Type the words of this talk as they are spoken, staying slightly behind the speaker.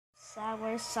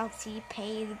Sour, salty,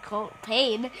 pain, cold,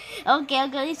 pain. Okay, I'm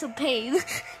gonna need some pain.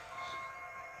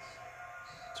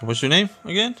 So what's your name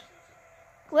again?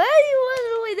 Why do you want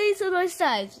my name so much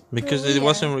times? Because it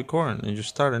wasn't recording. It just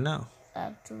started now.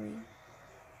 Actually.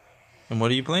 And what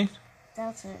are you playing?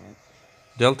 Delta.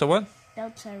 Delta what?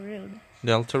 Deltarune.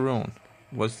 Deltarune.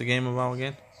 What's the game about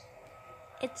again?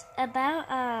 It's about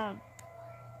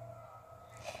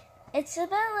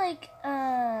like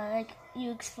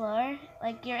you explore,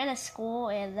 like you're in a school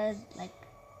and then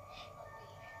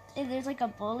and there's like a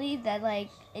bully that and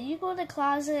you go in the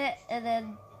closet and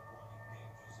then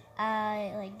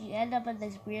you end up in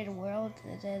this weird world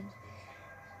and then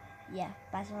yeah,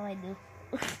 that's all I do.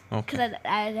 Okay. Because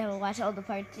I never watched all the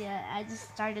parts yet. I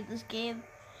just started this game.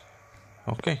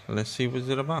 Okay, let's see what's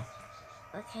it about.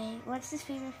 Okay, what's his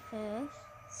favorite food?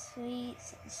 Sweet.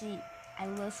 I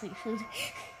love sweet food.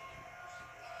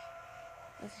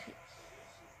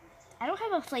 I don't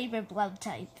have a flavor blood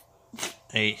type.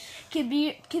 Hey. Can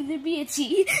there be a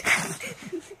tea?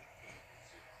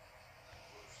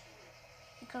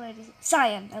 What color is it?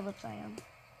 Cyan. I love cyan.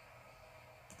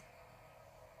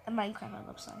 In Minecraft, I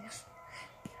love cyan.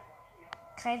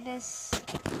 Kindness,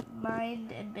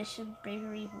 mind, ambition,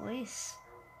 bravery, voice.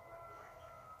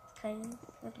 Kindness.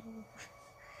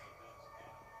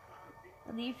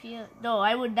 How do you feel? No,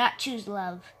 I would not choose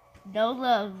love. No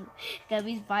love. That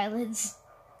means violence.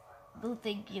 No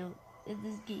thank you in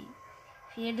this game.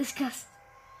 Fear, disgust,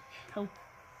 hope.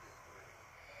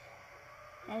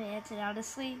 Have I answered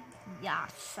honestly?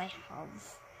 Yes, I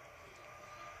have.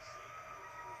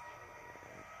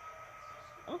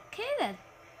 Okay then.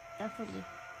 Definitely.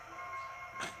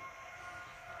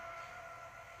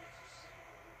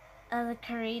 The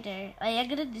creator. I'm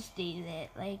gonna just name it.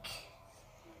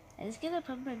 I'm just gonna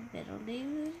put my middle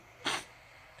name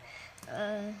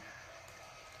in.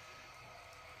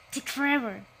 Takes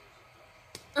forever.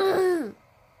 Ugh.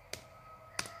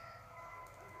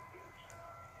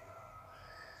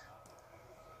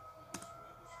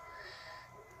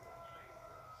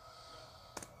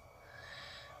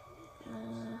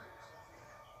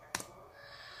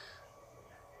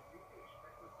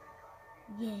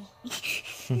 Yay.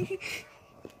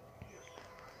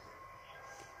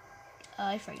 Oh,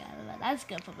 I forgot about that. I was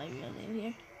gonna put my real name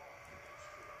here.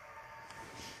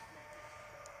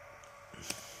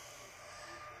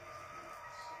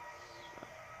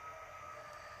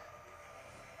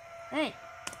 Hey.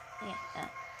 Yeah.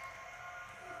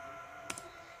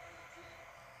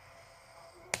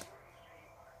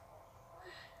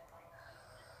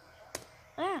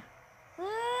 Yeah.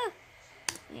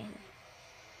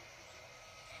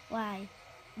 Why?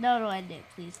 No, I didn't.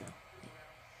 Please, no.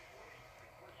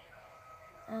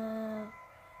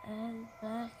 And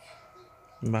back.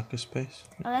 Backspace.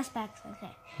 Oh, that's back.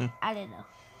 Okay. Yeah. I didn't know.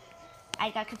 I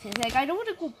got confused. I don't want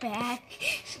to go back.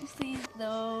 Please,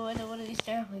 no. I don't want to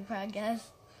restart my podcast.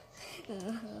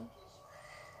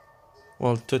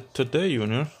 Well, today,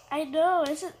 Junior. I know.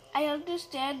 I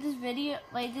understand this video.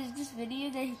 There's this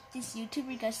video that this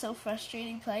YouTuber got so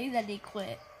frustrated playing that they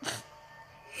quit.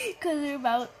 Because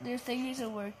their fingers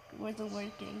wasn't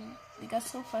working. They got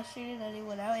so frustrated that they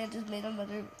went out and just made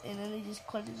another, and then they just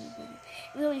quit the video.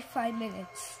 It was only 5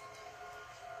 minutes.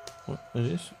 What it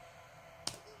is?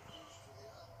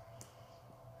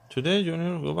 Today,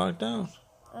 Junior, go back down.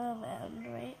 Oh man,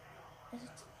 right?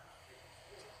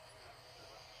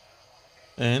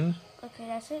 And? Okay,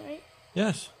 that's it, right?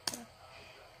 Yes.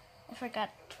 I forgot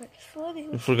Twitch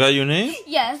name. You forgot your name?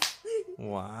 Yes.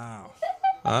 Wow.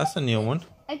 That's a new one.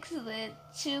 Excellent.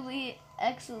 Truly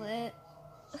excellent.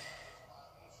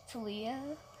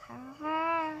 Thalyah.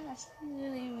 That's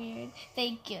really weird.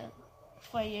 Thank you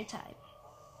for your time.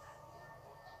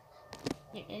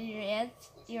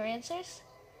 Your answers?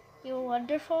 Your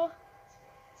wonderful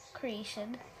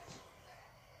creation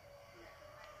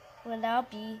will now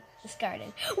be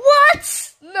discarded.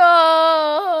 What?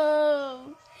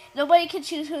 No! Nobody can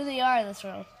choose who they are in this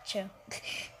world. True.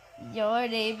 Your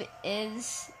name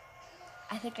is...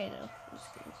 I think I know.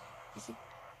 Is it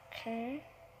Kerr?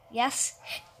 Yes.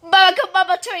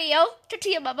 Mama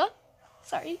Tortilla Mama.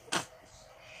 Sorry.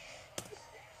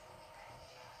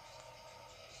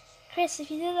 Chris,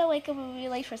 if you didn't wake up, we'll be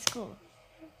late for school.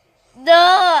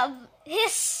 No!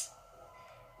 Hiss!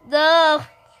 No!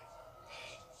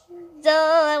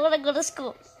 No, I want to go to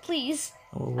school. Please.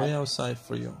 We're way outside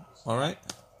for you. Alright?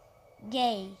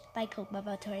 Yay. Bye, Coke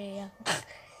Mama Tortilla.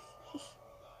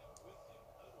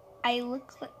 I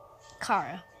look like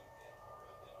Kara.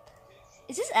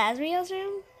 Is this Azriel's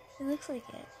room? It looks like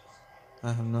it.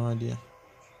 I have no idea.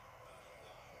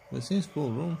 It seems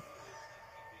cool room.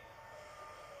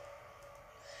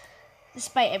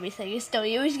 Despite everything, you're still,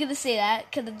 you're always gonna say that,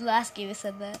 because in the last game you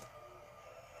said that.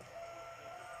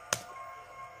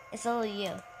 It's only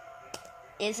you.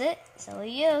 Is it? It's only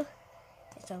you.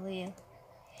 It's only you.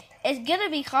 It's gonna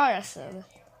be Carlson.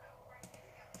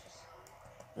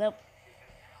 Nope.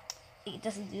 It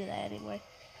doesn't do that anymore.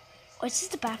 Oh, is this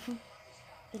the bathroom?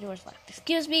 The door's locked.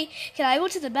 Excuse me, can I go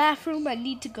to the bathroom? I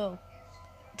need to go.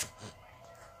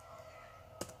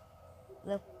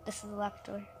 Nope, this is the locked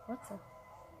door.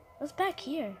 What's back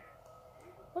here?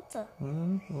 What's up?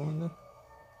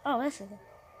 Oh, this is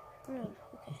the room.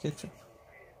 Okay. Kitchen.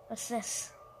 What's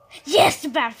this? Yes, the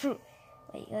bathroom!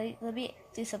 Wait, let me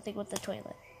do something with the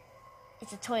toilet.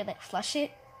 It's a toilet. Flush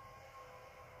it?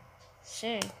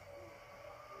 Sure.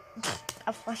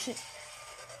 I'll flush it.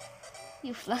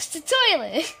 You flushed the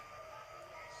toilet!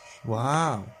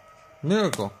 Wow.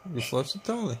 Miracle. You flushed the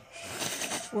toilet.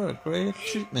 What a great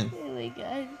achievement. Oh my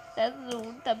god. That's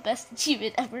the best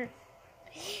achievement ever.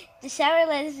 The shower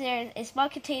lens there a small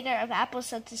container of apple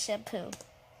scented shampoo.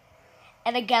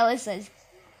 And a gallon-sized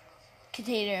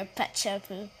container of pet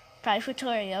shampoo. Probably for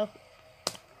Cheerio.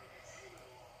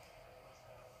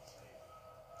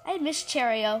 I miss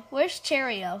Cheerio. Where's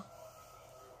Cheerio?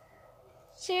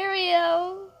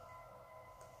 Cheerio!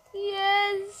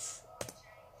 Yes!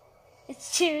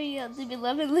 It's Cheerio, the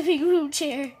beloved living room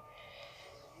chair.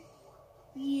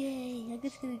 Yay, I'm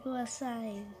just gonna go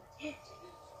outside.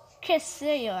 Chris,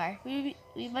 there you are. We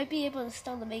might be able to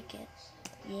still make it.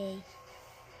 Yay.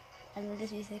 I love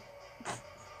this music.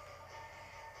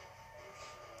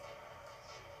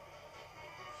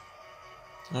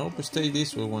 I hope it stays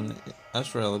this way when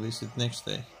Azrael visits next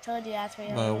day. Told you that's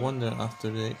where But I wonder after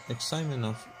the excitement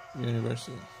of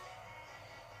university,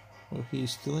 will he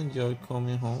still enjoy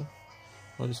coming home?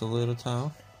 Or just a little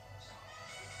town?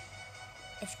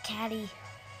 It's Caddy.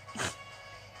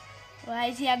 Why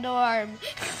is he on no arm?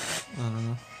 I don't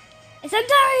know. It's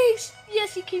Antares!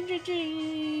 Yes, he came to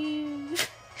dream. Is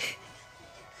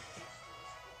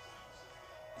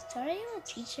Tario a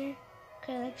teacher?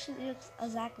 Because she looks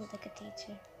exactly like a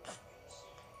teacher.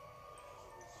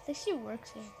 I think she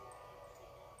works here.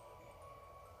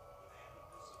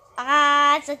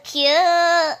 Ah, so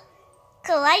cute!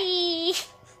 Kawaii!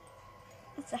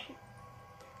 Sorry.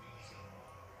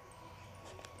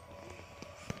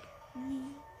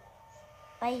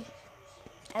 Bye.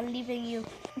 I'm leaving you.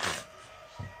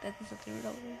 That is what they were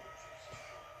over.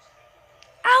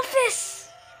 Alphys!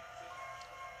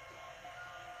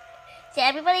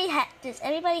 Does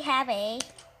everybody have a...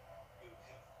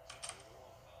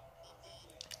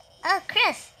 Oh,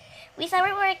 Chris, we thought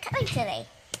we weren't coming today.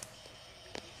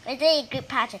 We're doing a group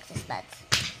project this month.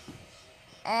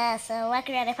 So walk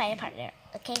around and find a partner,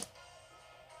 okay?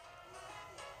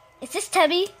 Is this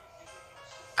Tubby?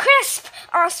 Crisp!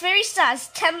 Oh, it's very sus.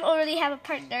 Tem already have a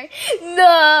partner. No,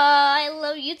 I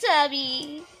love you,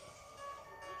 Tubby.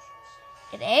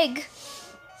 An egg?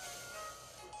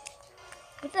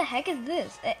 What the heck is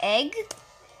this? An egg?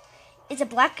 It's a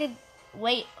black and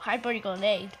white hard-boiled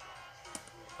egg.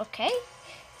 Okay.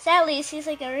 Sadly, it seems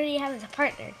like I already have a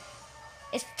partner.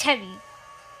 It's Tubby.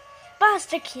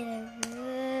 Buster Kid.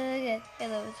 I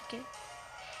love this kid.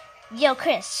 Yo,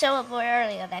 Chris, show up more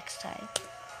early the next time.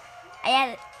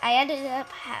 I ended up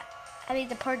having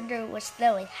the partner was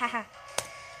Chloe. Haha.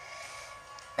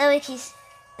 Chloe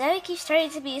keeps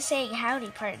trying to be saying howdy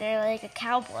partner like a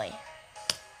cowboy.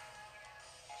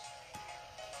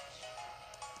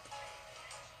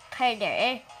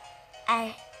 Partner.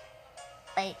 I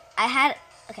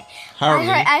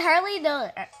hardly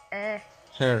know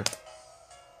Her.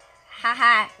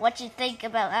 Haha, what you think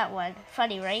about that one?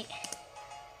 Funny, right?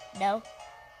 No?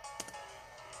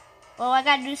 Well, I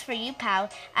got news for you, pal.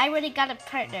 I already got a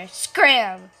partner.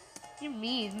 Scram! You're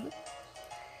mean.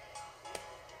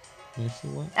 You see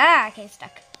what? Ah, okay,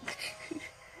 stuck.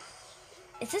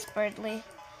 Is this Birdly?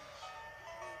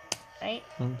 Right?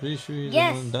 I'm pretty sure he's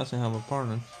Yes. the one that doesn't have a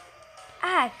partner.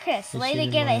 Ah, Chris, He's late sitting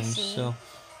again, by I see. himself.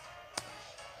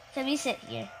 Let me sit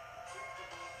here.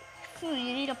 You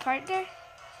need a partner?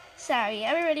 Sorry,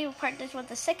 everybody who partners with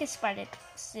the second Spartan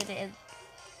student.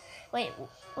 Wait.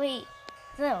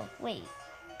 No, wait.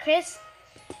 Chris.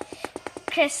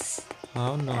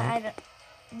 Oh no. I don't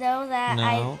know that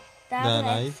Now that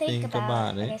I think think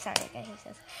about it. Okay, sorry, okay, he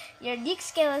says. Your unique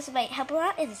skills might help a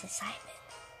lot in this assignment.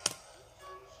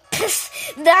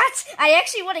 I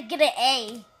actually want to get an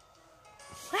A.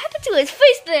 What happened to his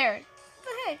face there?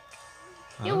 What the heck?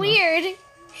 You're weird.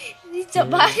 He's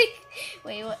robotic.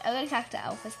 Wait, I'm gonna talk to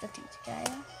Alphys, the teacher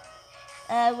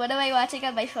guy. What am I watching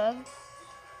on my phone?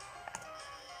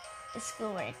 It's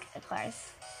schoolwork, of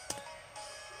course.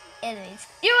 Anyways,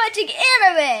 you're watching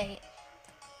anime!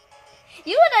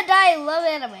 You and I love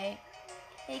anime.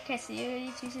 Hey, Chris, are you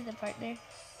already choosing the partner?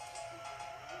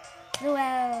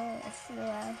 Noel. It's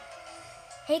Noel.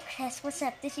 Hey, Chris, what's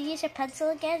up? Did you use your pencil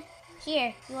again?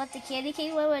 Here, you want the candy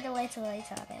cane one or the lights on it?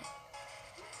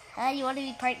 You want to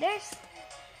be partners?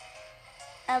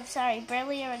 I'm sorry,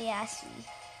 Bradley already asked me.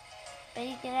 But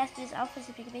you can ask Miss Alphys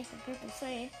if you can make a group of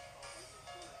 3.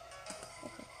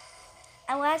 Okay.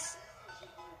 I'll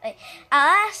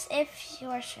ask if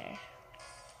you're sure.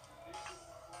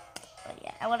 But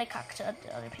yeah, I want to talk to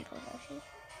the other people actually.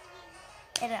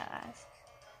 And I'll ask.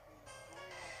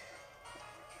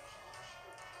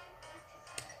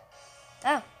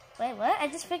 Oh, wait, what? I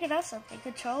just figured out something.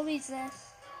 Control means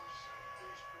this.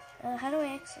 How do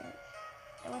I exit?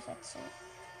 It was exit.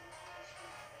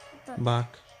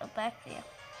 Back. Oh, back, yeah.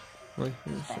 Right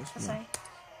here. Back, sorry.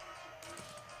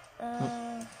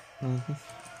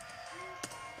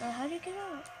 How do you get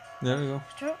out? There we go.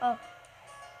 Control? Oh.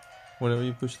 Whatever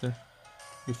you pushed there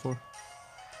before.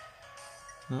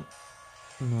 No.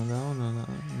 No, that one, no, that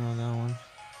one. No, that one.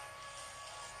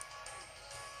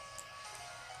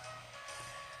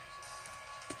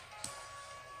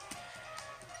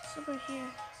 It's over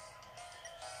here.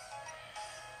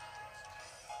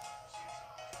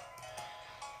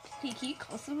 Can you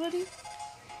call somebody?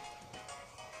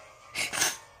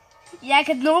 Yeah,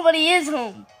 because nobody is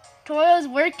home. Tomorrow's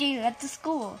working at the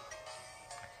school.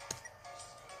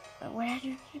 Where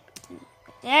did you...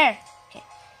 There. Okay.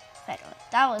 Finally.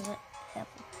 That wasn't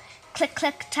helpful. Click,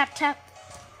 click, tap, tap.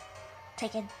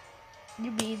 Taken.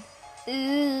 You're mean.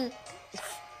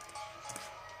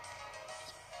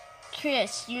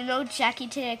 Chris, you know Jackie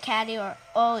and Caddy are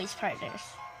always partners.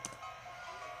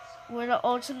 We're the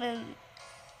ultimate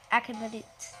academic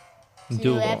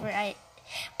duo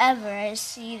ever I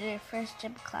see their first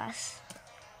gym class.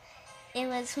 It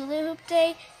was hula hoop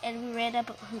day, and we ran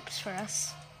up hoops for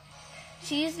us.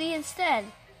 She used me instead.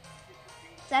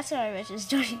 That's what I was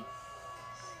doing.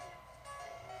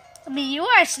 I mean, you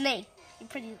are a snake. You're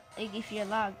pretty, like, if you're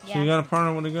long, yeah. So you got a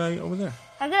partner with a guy over there?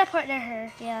 I'm gonna partner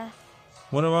her, yeah.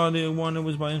 What about the one that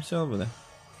was by himself over there?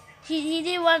 He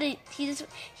didn't want to,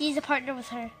 he's a partner with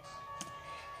her.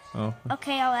 Oh.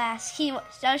 Okay, I'll ask.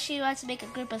 Now she wants to make a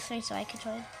group of 3 so I can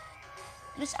join.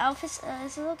 Miss Alphys,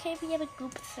 is it okay if we have a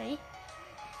group of 3?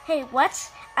 Hey,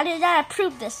 what? I do not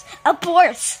approve this.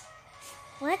 Abort!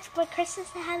 What? But Chris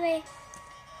doesn't have a...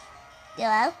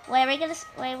 Hello?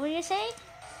 What were you saying?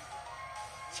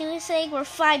 She was saying we're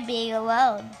fine being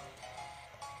alone.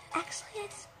 Actually,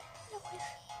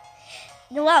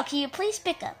 Noel, can you please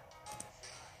pick up?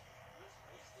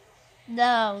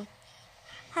 No.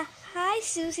 Hi,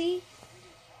 Susie.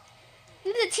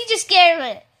 Who's the teacher scared of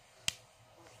it?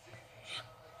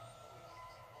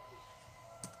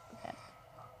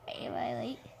 Okay. Am I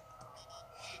late?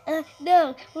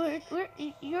 No,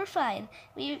 you're fine.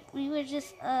 We were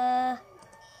just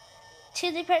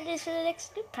choosing partners for the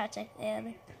next group project.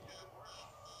 And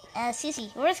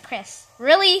Susie, where's Chris?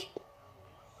 Really?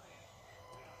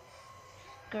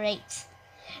 Great.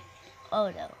 Oh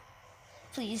no.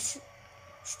 Please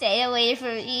stay away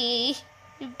from me,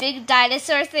 you big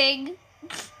dinosaur thing.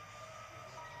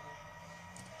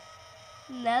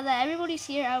 Now that everybody's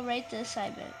here, I'll write the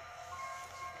assignment.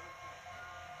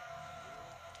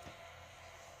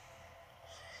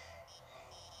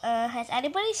 Has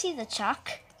anybody seen the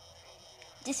chalk?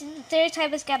 This is the 3rd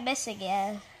time it's got missing,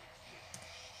 yeah.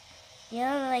 You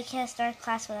know, I can't start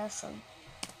class without some.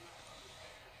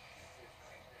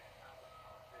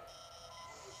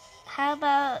 How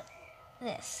about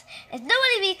this? If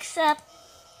nobody wakes up,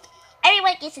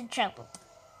 everyone gets in trouble.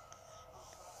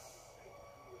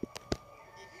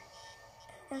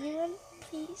 Everyone,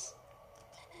 please.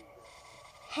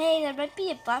 Hey, there might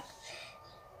be a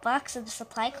box in the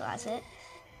supply closet.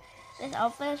 This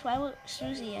Alphys, why would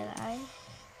Susie and I?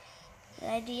 The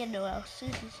idea, Noel.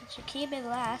 Susie, since you came in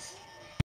last.